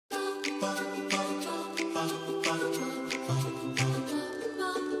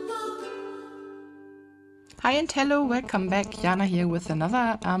Hi and hello, welcome back. Jana here with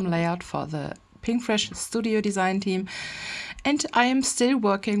another layout for the Pinkfresh Studio Design team. And I am still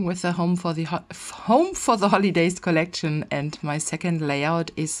working with the Home for the Holidays collection, and my second layout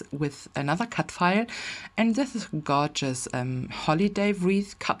is with another cut file. And this is a gorgeous holiday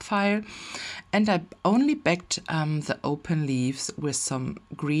wreath cut file. And I only backed the open leaves with some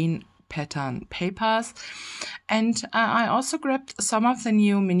green pattern papers, and I also grabbed some of the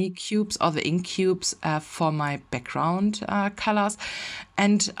new mini cubes or the ink cubes for my background colors,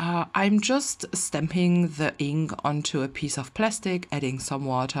 and I'm just stamping the ink onto a piece of plastic, adding some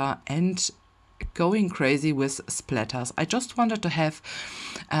water and going crazy with splatters. I just wanted to have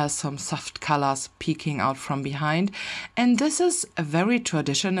some soft colors peeking out from behind, and this is a very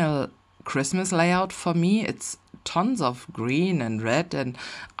traditional Christmas layout for me. It's tons of green and red, and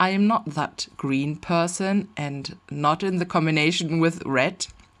I am not that green person and not in the combination with red,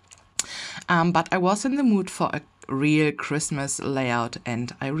 but I was in the mood for a real Christmas layout,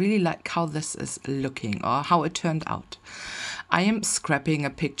 and I really like how this is looking or how it turned out. I am scrapping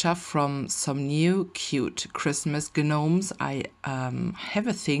a picture from some new cute Christmas gnomes. I have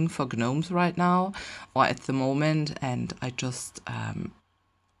a thing for gnomes right now, or at the moment, and I just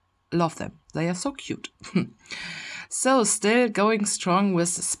love them. They are so cute. So still going strong with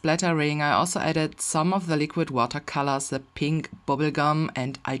splattering. I also added some of the liquid watercolors, the pink bubblegum,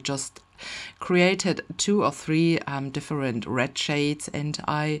 and I just created 2 or 3 different red shades, and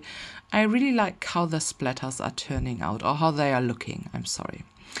I really like how the splatters are turning out, or how they are looking, I'm sorry.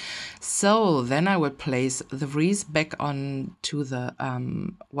 So then I will place the wreath back onto the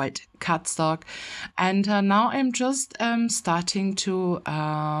white cardstock, and now I'm just starting to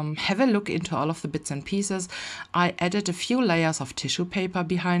have a look into all of the bits and pieces. I added a few layers of tissue paper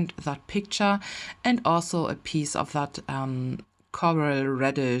behind that picture, and also a piece of that coral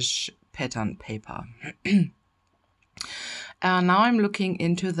reddish pattern paper. Now I'm looking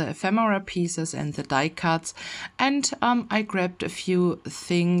into the ephemera pieces and the die cuts, and I grabbed a few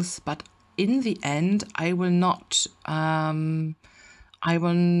things, but in the end I will not. I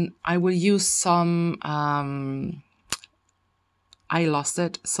will use some. I lost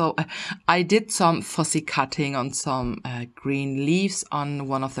it. So I did some fussy cutting on some green leaves on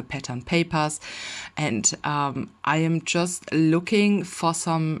one of the pattern papers, and I am just looking for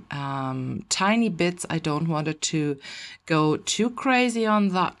some tiny bits. I don't want it to go too crazy on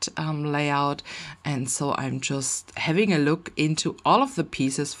that layout, and so I'm just having a look into all of the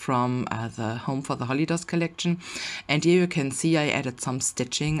pieces from the Home for the Holidays collection. And here you can see I added some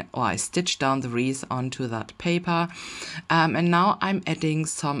stitching, or I stitched down the wreath onto that paper, and now I'm adding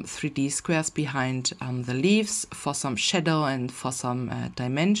some 3D squares behind the leaves for some shadow and for some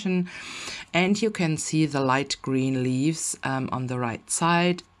dimension. And you can see the light green leaves on the right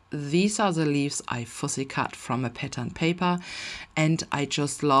side. These are the leaves I fussy cut from a pattern paper, and I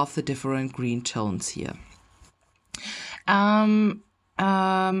just love the different green tones here. I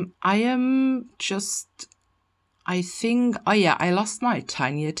am just, I think, oh yeah, I lost my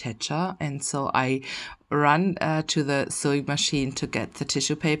tiny attacher, and so I run to the sewing machine to get the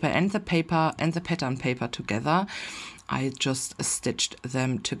tissue paper and the pattern paper together. I just stitched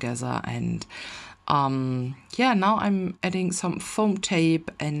them together, and yeah, now I'm adding some foam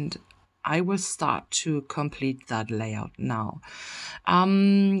tape, and I will start to complete that layout now.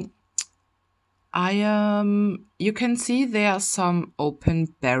 You can see there are some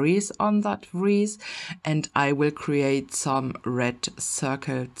open berries on that wreath, and I will create some red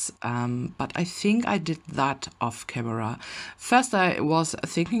circles, but I think I did that off camera. First I was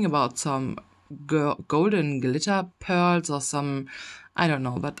thinking about some golden glitter pearls or some, I don't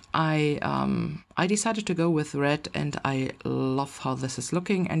know, but I decided to go with red, and I love how this is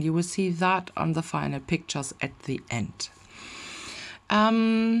looking, and you will see that on the final pictures at the end.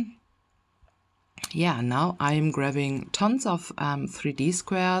 Yeah, now I'm grabbing tons of 3D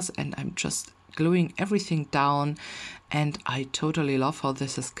squares, and I'm just gluing everything down, and I totally love how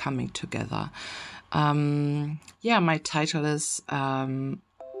this is coming together. Yeah, my title is,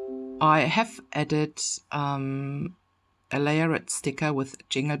 I have added a layered sticker with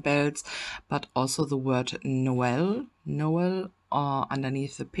jingle bells, but also the word Noel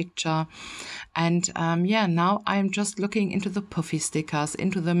underneath the picture. And yeah, now I'm just looking into the puffy stickers,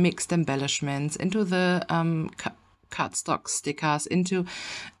 into the mixed embellishments, into the cardstock stickers, into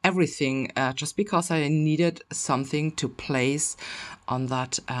everything, just because I needed something to place on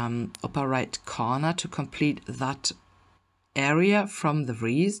that upper right corner to complete that area from the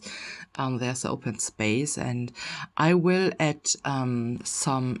wreath. There's open space, and I will add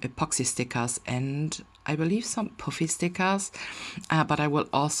some epoxy stickers and I believe some puffy stickers, but I will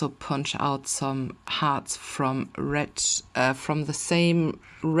also punch out some hearts from from the same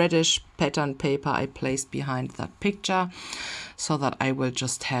reddish pattern paper I placed behind that picture, so that I will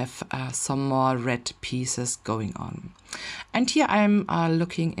just have some more red pieces going on. And here I'm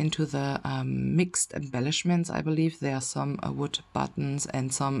looking into the mixed embellishments. I believe there are some wood buttons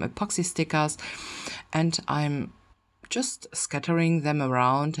and some epoxy stickers, and I'm just scattering them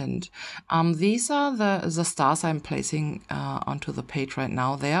around. And these are the stars I'm placing onto the page right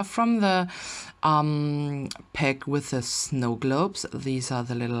now. They are from the pack with the snow globes. These are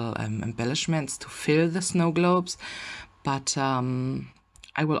the little embellishments to fill the snow globes, but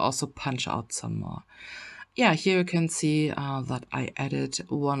I will also punch out some more. Yeah, here you can see that I added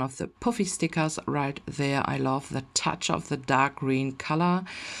one of the puffy stickers right there. I love the touch of the dark green color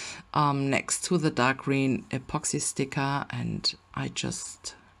next to the dark green epoxy sticker, and I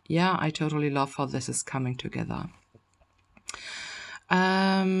totally love how this is coming together.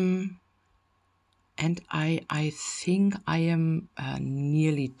 And I think I am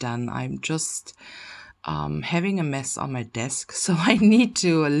nearly done. I'm just having a mess on my desk, so I need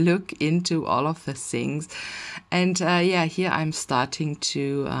to look into all of the things. And yeah, here I'm starting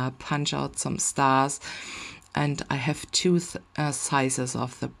to punch out some stars, and I have two sizes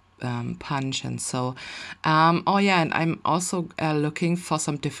of the punch. And so oh yeah, and I'm also looking for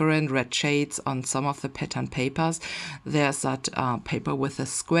some different red shades on some of the pattern papers. There's that paper with the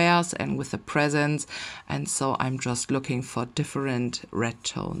squares and with the presents, and so I'm just looking for different red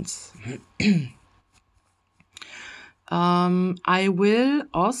tones. I will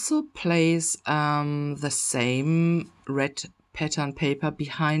also place the same red pattern paper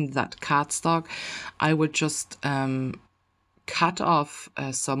behind that cardstock. I will just cut off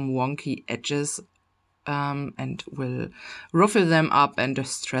some wonky edges and will ruffle them up and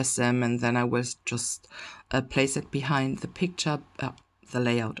distress them, and then I will just place it behind the picture, the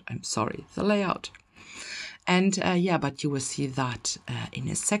layout. And yeah, but you will see that in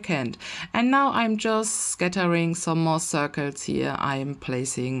a second. And now I'm just scattering some more circles here. I'm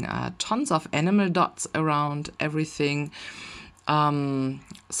placing tons of animal dots around everything.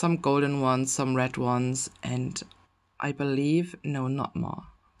 Some golden ones, some red ones, and I believe, no, not more.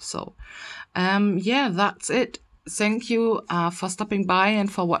 So yeah, that's it. Thank you for stopping by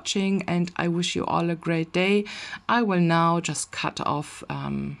and for watching, and I wish you all a great day. I will now just cut off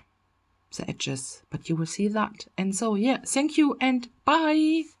the edges, but you will see that. And so yeah, thank you and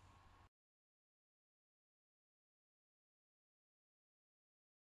bye.